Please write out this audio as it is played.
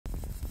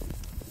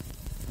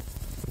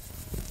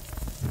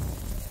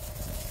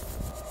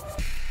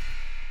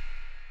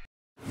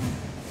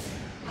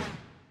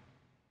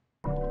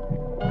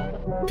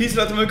Peace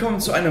Leute,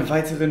 willkommen zu einem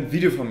weiteren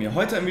Video von mir.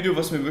 Heute ein Video,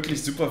 was mir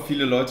wirklich super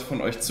viele Leute von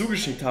euch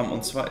zugeschickt haben.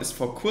 Und zwar ist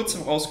vor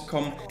kurzem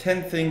rausgekommen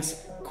 10 Things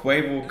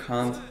Quavo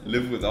Can't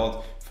Live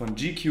Without von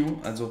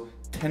GQ, also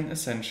 10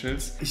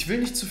 Essentials. Ich will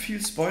nicht zu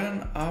viel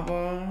spoilern,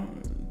 aber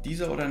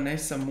dieser oder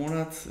nächster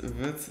Monat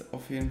wird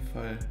auf jeden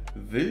Fall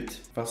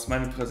wild, was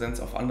meine Präsenz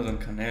auf anderen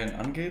Kanälen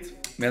angeht.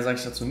 Mehr sage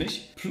ich dazu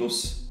nicht.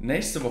 Plus,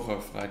 nächste Woche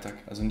Freitag,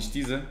 also nicht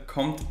diese,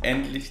 kommt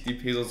endlich die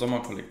Peso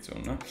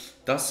Sommerkollektion. Ne?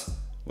 Das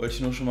wollte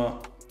ich nur schon mal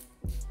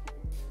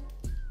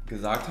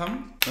gesagt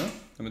haben, ne?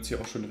 Damit es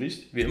hier auch schön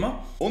riecht, wie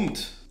immer.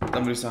 Und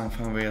dann würde ich sagen,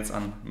 fangen wir jetzt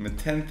an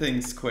mit 10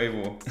 Things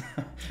Quavo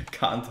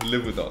Can't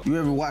Live Without. You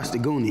ever watched the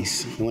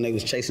Goonies when they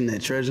was chasing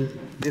that treasure?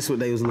 This is what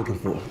they was looking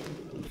for.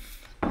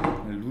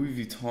 Eine Louis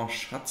Vuitton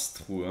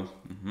Schatztruhe.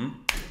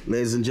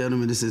 Ladies and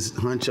gentlemen, this is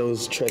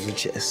Huncho's treasure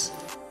chest.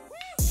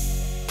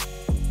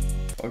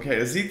 Okay,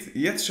 es sieht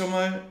jetzt schon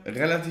mal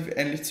relativ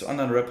ähnlich zu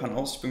anderen Rappern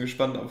aus. Ich bin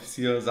gespannt, ob es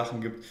hier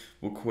Sachen gibt,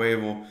 wo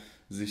Quavo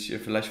sich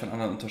vielleicht von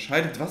anderen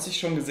unterscheidet. Was ich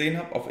schon gesehen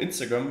habe auf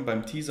Instagram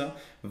beim Teaser,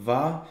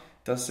 war,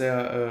 dass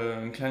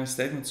er ein kleines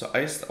Statement zu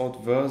Iced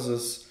Out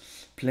versus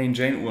Plain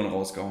Jane Uhren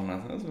rausgehauen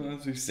hat. Also bin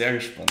natürlich sehr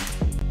gespannt.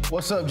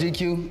 What's up,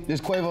 GQ? This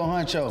is Quavo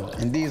Huncho,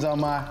 and these are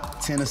my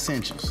 10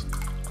 Essentials.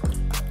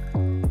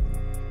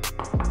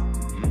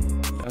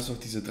 Da ist auch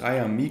diese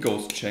Dreier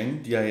Migos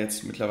Chain, die ja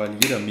jetzt mittlerweile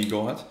jeder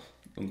Migo hat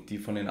und die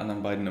von den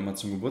anderen beiden immer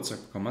zum Geburtstag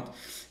bekommen hat.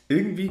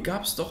 Irgendwie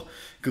gab es doch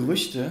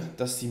Gerüchte,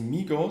 dass die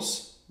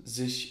Migos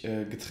sich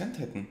getrennt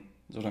hätten.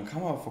 So, dann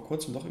kam aber vor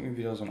kurzem doch irgendwie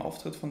wieder so ein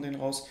Auftritt von denen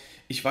raus.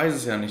 Ich weiß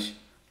es ja nicht.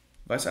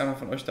 Weiß einer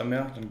von euch da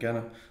mehr? Dann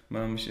gerne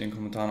mal mich in den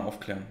Kommentaren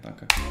aufklären.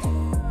 Danke.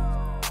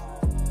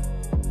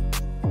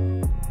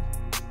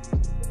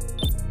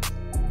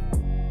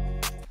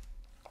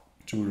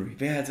 Jewelry.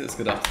 Wer hätte es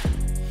gedacht?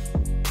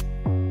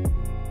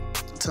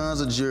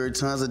 Tons of jewelry,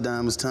 tons of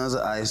diamonds, tons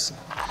of ice.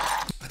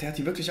 Ach, der hat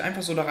die wirklich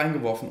einfach so da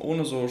reingeworfen,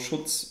 ohne so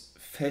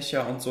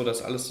Schutzfächer und so,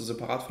 dass alles so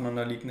separat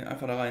voneinander liegt. Ne,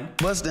 einfach da rein.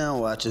 Bust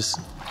down watches.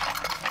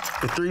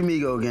 The 3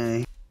 Migo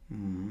gang.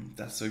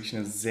 Das ist wirklich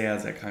eine sehr,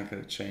 sehr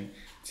kranke Chain.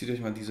 Zieht euch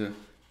mal diese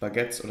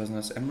Baguettes, oder sind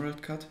das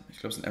Emerald Cut? Ich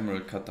glaube, es sind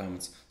Emerald Cut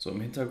Diamonds. So im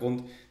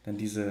Hintergrund dann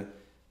diese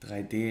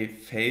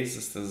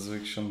 3D-Faces, das ist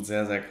wirklich schon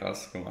sehr, sehr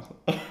krass gemacht.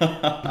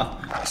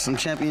 Some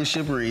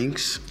championship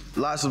rings,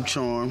 lots of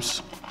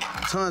charms,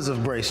 tons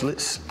of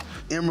bracelets,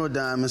 emerald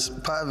diamonds,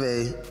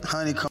 pave,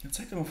 honeycomb.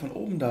 Zeig doch mal von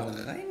oben da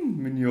rein,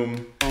 Minium.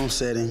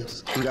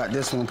 Settings. We got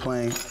this one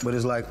plain, but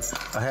it's like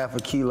a half a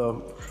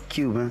kilo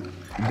Cuban.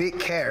 Big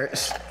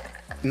carrots,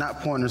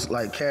 not pointers,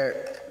 like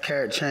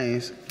carrot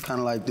chains, kind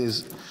of like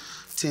this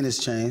tennis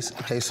chains.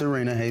 Hey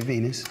Serena, hey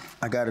Venus.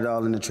 I got it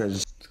all in the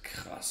treasure.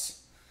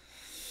 Krass.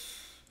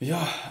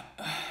 Ja,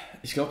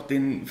 ich glaube,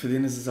 für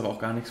den ist es aber auch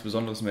gar nichts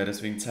Besonderes mehr.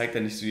 Deswegen zeigt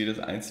er nicht so jedes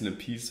einzelne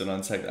Piece,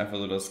 sondern zeigt einfach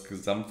so das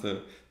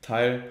gesamte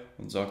Teil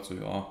und sagt so,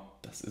 ja,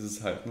 das ist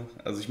es halt. Ne?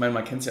 Also ich meine,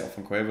 man kennt es ja auch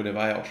von Quavo, der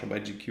war ja auch schon bei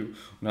GQ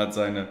und hat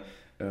seine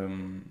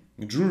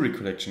Jewelry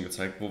Collection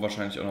gezeigt, wo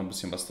wahrscheinlich auch noch ein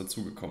bisschen was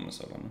dazugekommen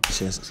ist. Aber, ne?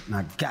 Just,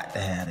 I got to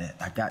have that.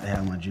 I got to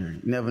have my jewelry.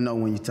 You never know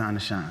when your time to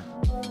shine.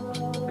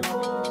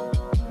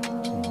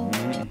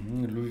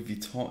 Louis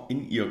Vuitton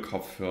in ihr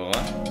Kopfhörer.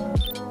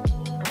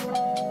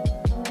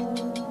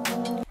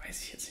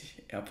 Weiß ich jetzt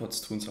nicht.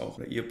 AirPods tun es auch.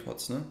 Oder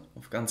Earpods, ne?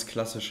 Auf ganz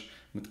klassisch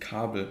mit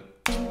Kabel.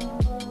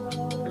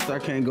 I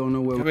can't go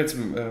nowhere. Ich habe jetzt,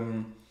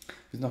 wir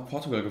sind nach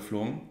Portugal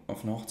geflogen,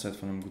 auf eine Hochzeit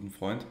von einem guten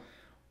Freund.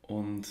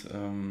 Und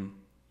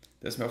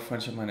da ist mir aufgefallen,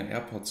 ich habe meine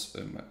AirPods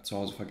zu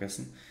Hause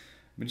vergessen.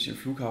 Bin ich in den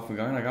Flughafen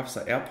gegangen, da gab es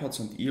da AirPods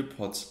und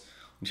Earpods.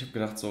 Und ich habe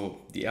gedacht,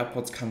 so, die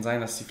AirPods kann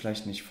sein, dass die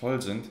vielleicht nicht voll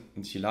sind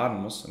und ich die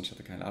laden muss. Und ich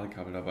hatte kein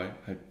Ladekabel dabei,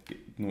 halt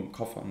nur im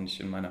Koffer und nicht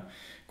in meiner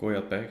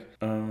Goyard-Bag.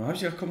 Habe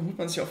ich gedacht, komm, holt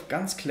man sich auf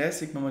ganz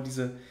classic nochmal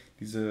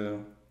diese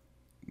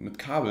mit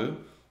Kabel.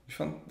 Ich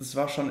fand, das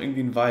war schon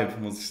irgendwie ein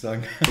Vibe, muss ich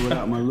sagen.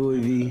 Without my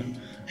Louis V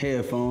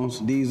headphones,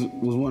 these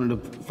was one of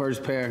the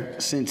first pair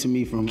sent to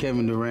me from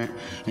Kevin Durant.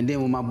 And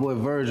then when my boy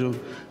Virgil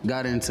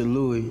got into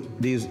Louis,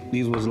 these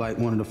was like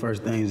one of the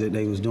first things that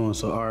they was doing.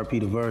 So RIP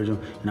to Virgil,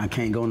 and I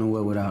can't go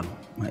nowhere without them.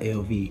 My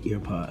LV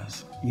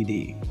earpods, you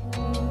dig?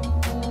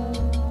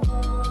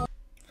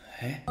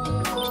 Hä?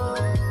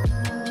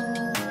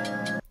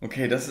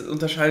 Okay, das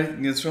unterscheidet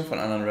ihn jetzt schon von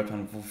anderen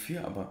Rappern.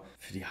 Wofür? Aber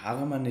für die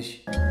Haare mal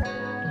nicht.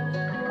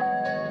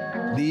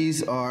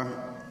 These are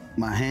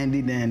my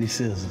handy dandy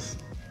scissors.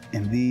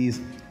 And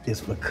these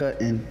is for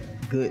cutting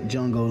good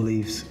jungle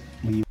leaves.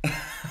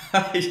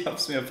 Ich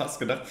hab's mir fast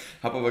gedacht,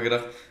 hab aber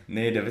gedacht,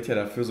 nee, der wird ja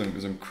dafür so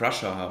einen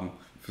Crusher haben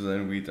für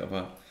seinen Weed,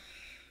 aber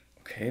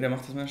okay, der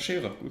macht das mit einer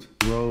Schere, gut.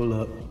 Roll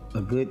up a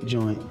good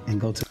joint and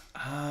go to.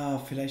 Ah,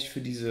 vielleicht für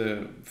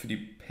die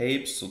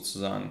Papes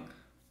sozusagen.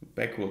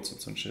 Backwoods und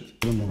so ein Shit.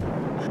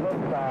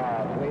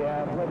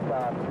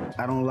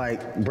 I don't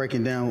like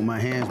breaking down with my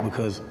hands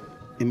because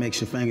it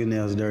makes your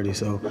fingernails dirty,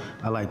 so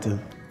I like to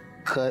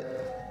cut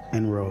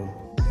and roll.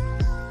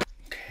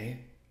 Okay,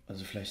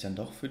 also vielleicht dann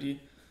doch für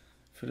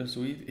das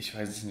Weed? Ich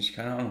weiß es nicht,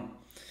 keine Ahnung.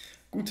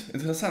 Gut,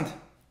 interessant.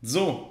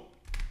 So,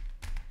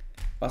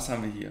 was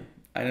haben wir hier?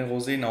 Eine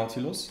Rosé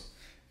Nautilus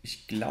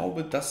Ich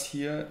glaube, das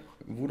hier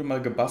wurde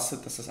mal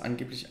gebastelt, dass das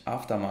angeblich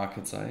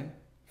Aftermarket sei.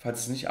 Falls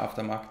es nicht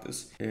Aftermarket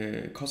ist,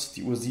 kostet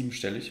die Uhr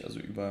siebenstellig, also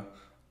über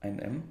ein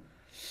M.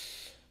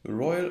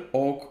 Royal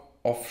Oak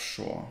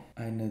Offshore.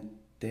 Eine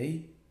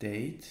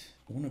Day-Date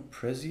ohne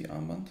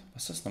Prezi-Armband.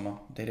 Was ist das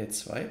nochmal? Day-Date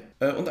 2.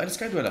 Und eine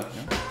Sky-Dweller, ja.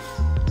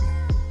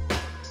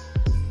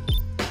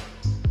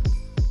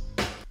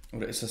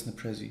 Oder ist das eine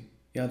Prezi?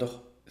 Ja,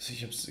 doch. Das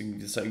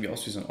sah irgendwie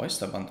aus wie so ein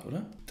Oysterband,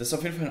 oder? Das ist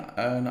auf jeden Fall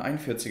eine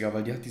 41er,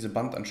 weil die hat diese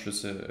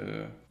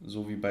Bandanschlüsse,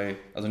 so wie bei,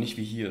 also nicht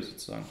wie hier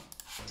sozusagen.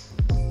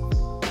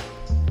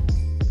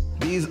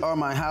 These are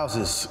my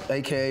houses,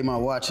 aka my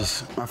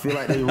watches. I feel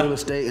like they're real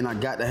estate and I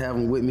got to have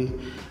them with me.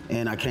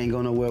 And I can't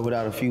go nowhere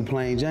without a few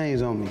plain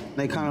Janes on me.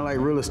 They kind of like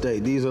real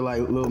estate. These are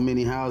like little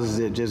mini houses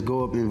that just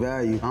go up in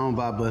value. I don't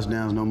buy bust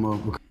downs no more.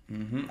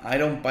 I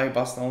don't buy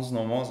bust downs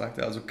no more, sagt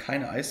er. Also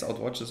keine Iced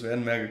Out Watches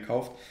werden mehr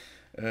gekauft.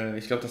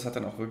 Ich glaube, das hat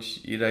dann auch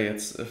wirklich jeder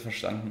jetzt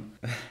verstanden,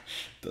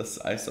 dass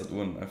Iced Out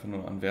Uhren einfach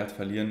nur an Wert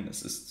verlieren.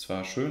 Es ist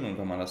zwar schön und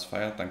wenn man das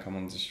feiert, dann kann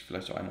man sich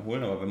vielleicht auch eine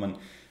holen, aber wenn man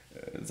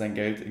sein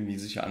Geld irgendwie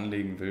sicher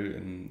anlegen will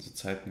in so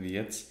Zeiten wie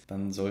jetzt,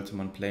 dann sollte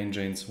man Plain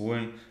Janes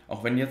holen.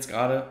 Auch wenn jetzt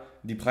gerade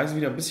die Preise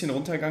wieder ein bisschen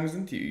runtergegangen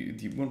sind,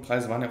 die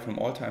Uhrenpreise waren ja von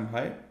einem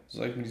All-Time-High, so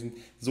sag ich mal, die sind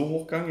so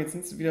hochgegangen, jetzt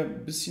sind sie wieder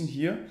ein bisschen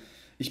hier.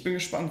 Ich bin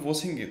gespannt, wo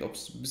es hingeht, ob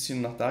es ein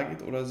bisschen nach da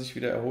geht oder sich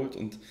wieder erholt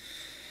und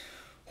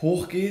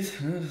hochgeht.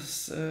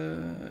 Das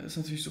ist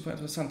natürlich super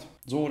interessant.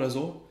 So oder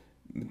so,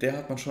 mit der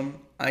hat man schon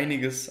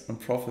einiges an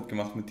Profit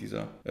gemacht mit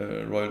dieser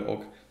Royal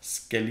Oak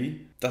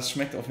Skelly. Das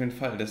schmeckt auf jeden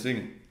Fall,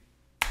 deswegen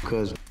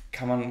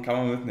kann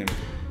man mitnehmen.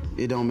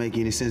 It don't make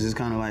any sense. It's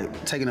kind of like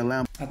taking a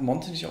lamp. Hat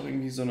Monte nicht auch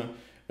irgendwie so eine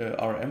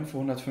RM für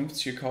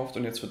 150 gekauft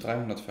und jetzt für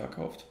 300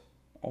 verkauft?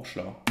 Auch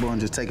schlau. And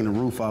just taking the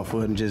roof off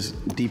of it and just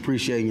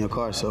depreciating your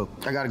car. So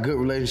I got a good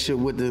relationship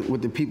with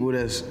the people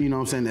that's, you know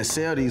what I'm saying, that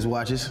sell these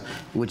watches,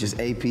 which is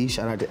AP.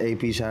 Shout out to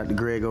AP, shout out to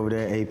Greg over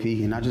there, AP.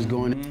 And I just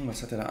go in.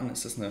 Was hat er da an?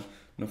 Ist das eine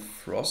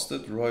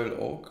Frosted Royal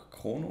Oak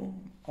Chrono?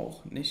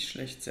 Auch nicht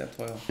schlecht, sehr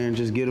teuer. And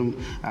just get them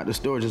out the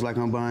store just like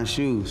I'm buying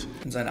shoes.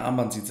 Und sein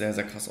Armband sieht sehr,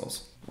 sehr krass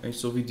aus. Eigentlich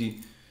so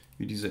wie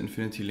diese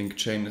Infinity Link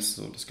Chain ist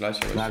so das gleiche.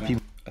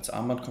 Als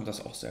Armband kommt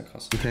das auch sehr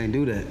krass. You can't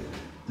do that.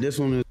 This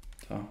one is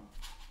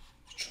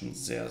schon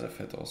sehr, sehr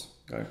fett aus.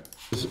 Geil.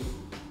 It's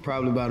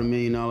probably about $1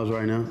 million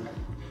right now.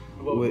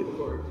 With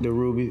the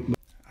ruby.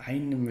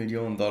 $1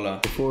 Million.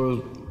 Before it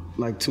was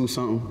like 2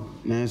 something.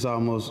 Now it's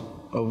almost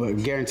over.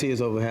 Guarantee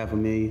it's over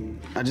 $500,000.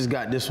 I just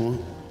got this one.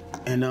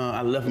 And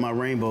I left my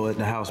rainbow at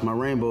the house. My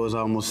rainbow is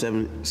almost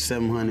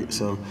 700.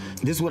 So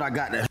this is what I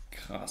got there.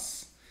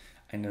 Krass.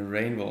 Eine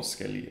Rainbow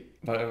Skelly.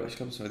 Weil ich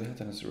glaube, der hat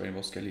dann das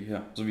Rainbow Skelly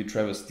hier. So wie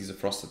Travis, diese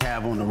Frosted.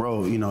 Have on the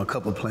road, you know, a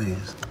couple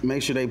planes.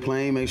 Make sure they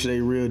plain, make sure they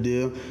real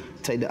deal.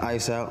 Take the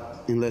ice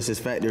out, unless it's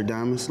factory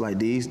diamonds like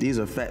these. These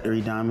are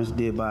factory diamonds,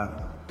 did by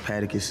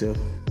Paddock itself.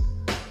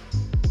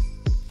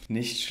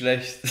 Nicht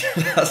schlecht.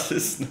 Das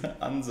ist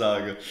eine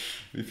Ansage.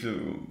 Wie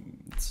viel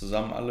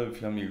zusammen alle, wie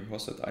viel haben die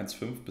gekostet?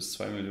 1,5 bis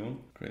 2 Millionen?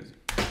 Crazy.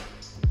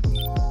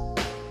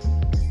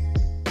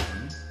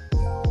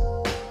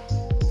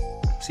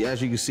 See,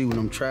 as you can see, when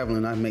I'm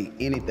traveling, I make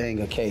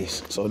anything a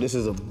case. So this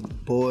is a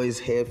boys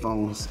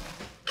headphones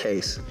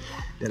case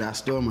that I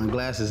store my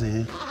glasses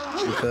in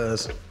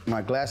because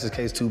my glasses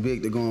case too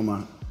big to go in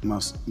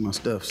my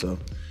stuff. So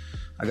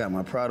I got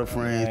my Prada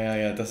frame.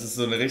 Ja, das ist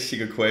so eine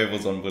richtige Quavo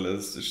Sonnenbrille.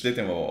 Das steht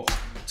dem aber auch.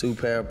 2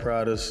 pair of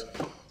Pradas.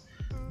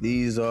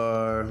 These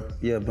are,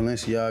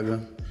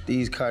 Balenciaga.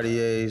 These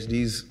Cartiers,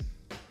 these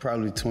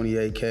probably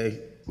 28K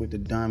with the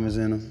diamonds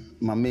in them.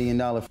 My $1 million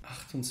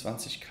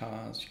 28K,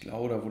 also ich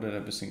glaube, da wurde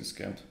der ein bisschen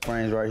gescammt.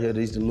 frames right here,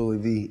 these the Louis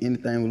V.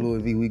 Anything with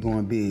Louis V, we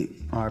going big.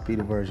 RP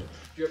the version.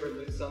 Do you ever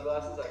lose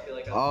sunglasses? I feel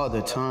like All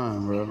the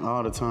time, bro.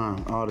 All the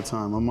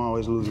time. I'm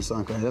always losing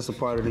sunglasses. That's a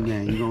part of the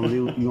game. You gonna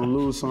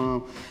lose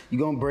some. You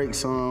gonna break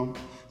some.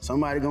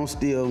 Somebody gonna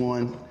steal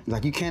one.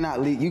 Like you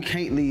can't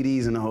leave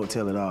these in the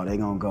hotel at all. They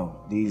gonna go.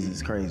 These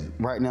is crazy.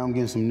 Right now I'm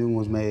getting some new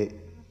ones made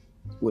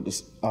with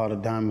all the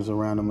diamonds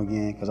around them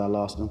again because I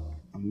lost them.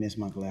 I miss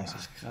my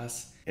glasses. Ach,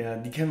 krass. Ja,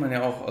 die kennt man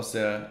ja auch aus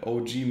der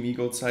OG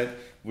Migo-Zeit,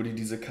 wo die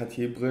diese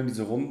Cartier-Brillen,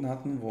 diese runden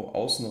hatten, wo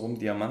außenrum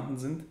Diamanten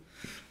sind.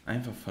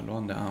 Einfach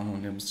verloren, der Arme,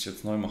 und der muss sich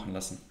jetzt neu machen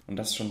lassen. Und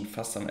das schon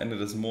fast am Ende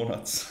des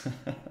Monats.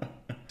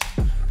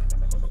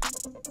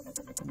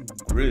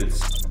 Grills.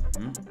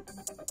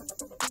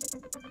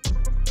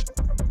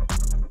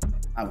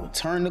 I will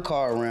turn the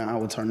car around, I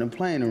will turn the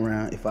plane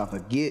around if I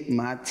forget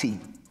my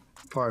teeth.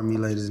 Pardon me,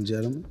 ladies and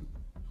gentlemen.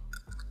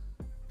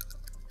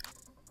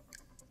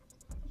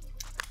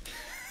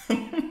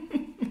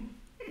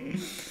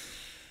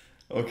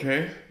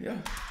 Okay, ja.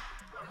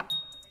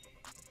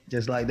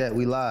 Just like that,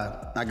 we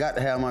live. I got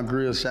to have my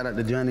grills. Shout out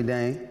to Johnny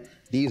Dane.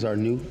 These are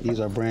new. These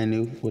are brand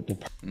new with the.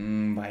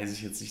 Weiß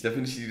ich jetzt nicht. Da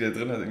finde ich die da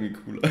drin hat irgendwie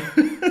cooler.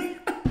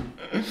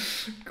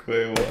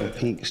 Quavo.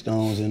 Pink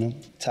stones in them.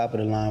 Top of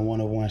the line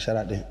 101. Shout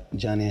out to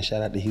Johnny and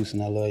shout out to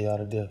Houston. I love y'all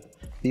to death.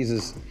 These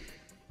is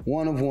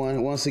one of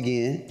one, once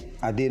again.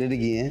 I did it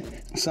again.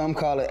 Some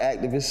call it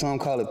activist, some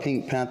call it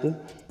Pink Panther,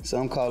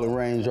 some call it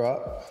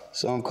raindrop,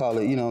 some call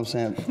it, you know what I'm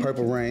saying,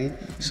 purple rain,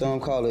 some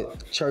call it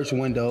church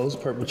windows,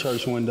 purple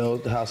church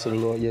windows, the house of the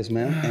Lord, yes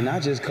ma'am. And I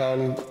just call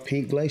them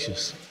pink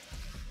glaciers.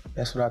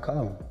 That's what I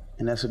call them.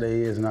 And that's what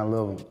they is, and I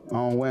love them. I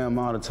don't wear them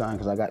all the time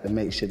because I got to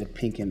make sure the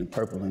pink and the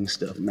purple and the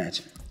stuff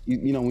matching.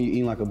 You know when you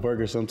eat like a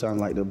burger, sometimes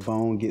like the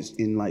bone gets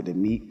in like the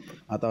meat.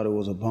 I thought it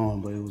was a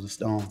bone, but it was a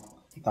stone.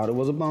 I thought it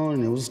was a bone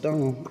and it was a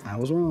stone. I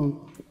was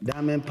wrong.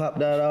 Diamond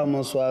popped out,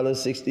 almost swallowed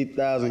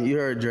 60,000. You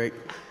heard Drake.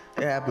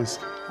 It happens.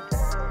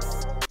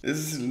 Es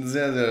ist ein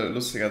sehr, sehr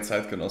lustiger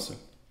Zeitgenosse.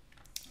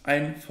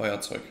 Ein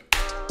Feuerzeug.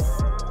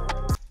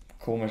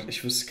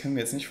 Komisch, kann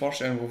mir jetzt nicht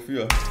vorstellen,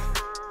 wofür.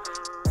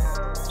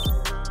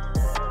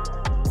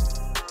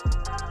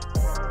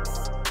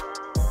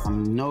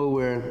 I'm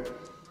nowhere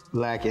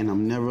lacking,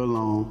 I'm never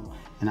alone,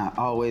 and I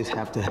always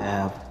have to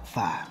have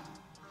 5.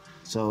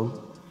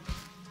 So,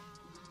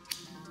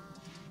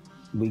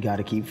 we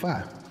gotta keep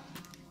 5.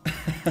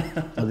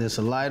 Whether it's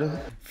a lighter.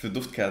 Für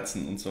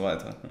Duftkerzen und so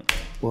weiter.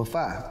 Or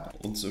 5.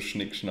 Und so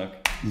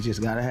Schnickschnack. You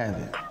just gotta have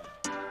it.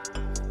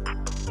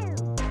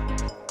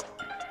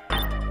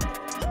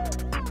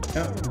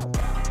 Ja.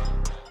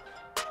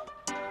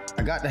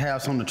 I got to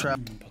have some to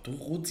travel.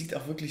 Rot sieht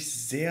auch wirklich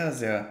sehr,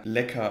 sehr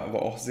lecker,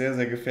 aber auch sehr,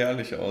 sehr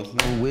gefährlich aus.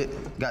 Ne? With,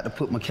 got to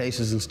put my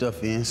cases and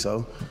stuff in,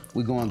 so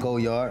we going go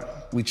yard.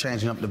 We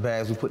changing up the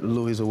bags. We put the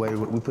Louis away.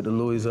 We put the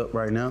Louis up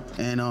right now.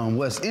 And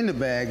what's in the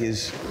bag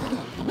is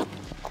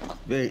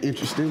very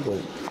interesting, but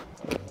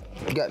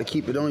you got to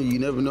keep it on you. You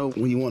never know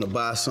when you want to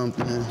buy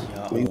something.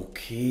 Ja,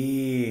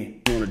 okay.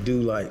 You want to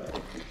do like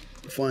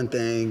fun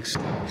things,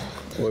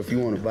 or if you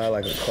want to buy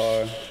like a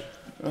car.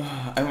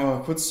 Einmal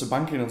mal kurz zur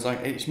Bank gehen und sagen,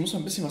 ey, ich muss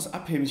noch ein bisschen was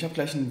abheben, ich habe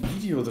gleich einen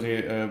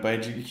Videodreh bei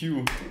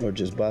GQ. Or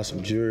just buy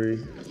some jewelry.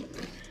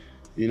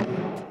 You know,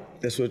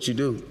 that's what you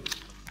do.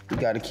 You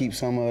got to keep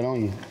some of it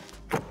on you.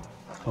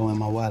 Or in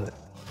my wallet.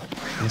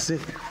 That's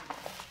it.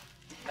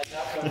 At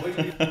that point, what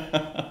do you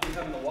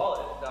have in the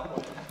wallet at that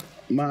point?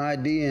 My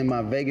ID and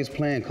my Vegas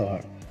playing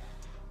card.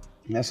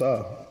 That's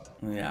all.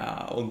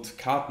 Ja, und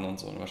Karten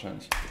und so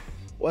wahrscheinlich.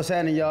 What's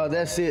happening, y'all?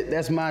 That's it.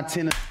 That's my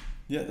 10.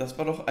 Ja, das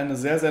war doch eine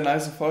sehr, sehr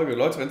nice Folge.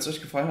 Leute, wenn es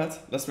euch gefallen hat,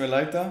 lasst mir ein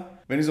Like da.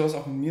 Wenn ihr sowas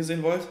auch mit mir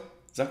sehen wollt,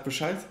 sagt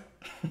Bescheid.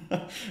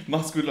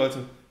 Macht's gut, Leute.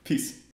 Peace.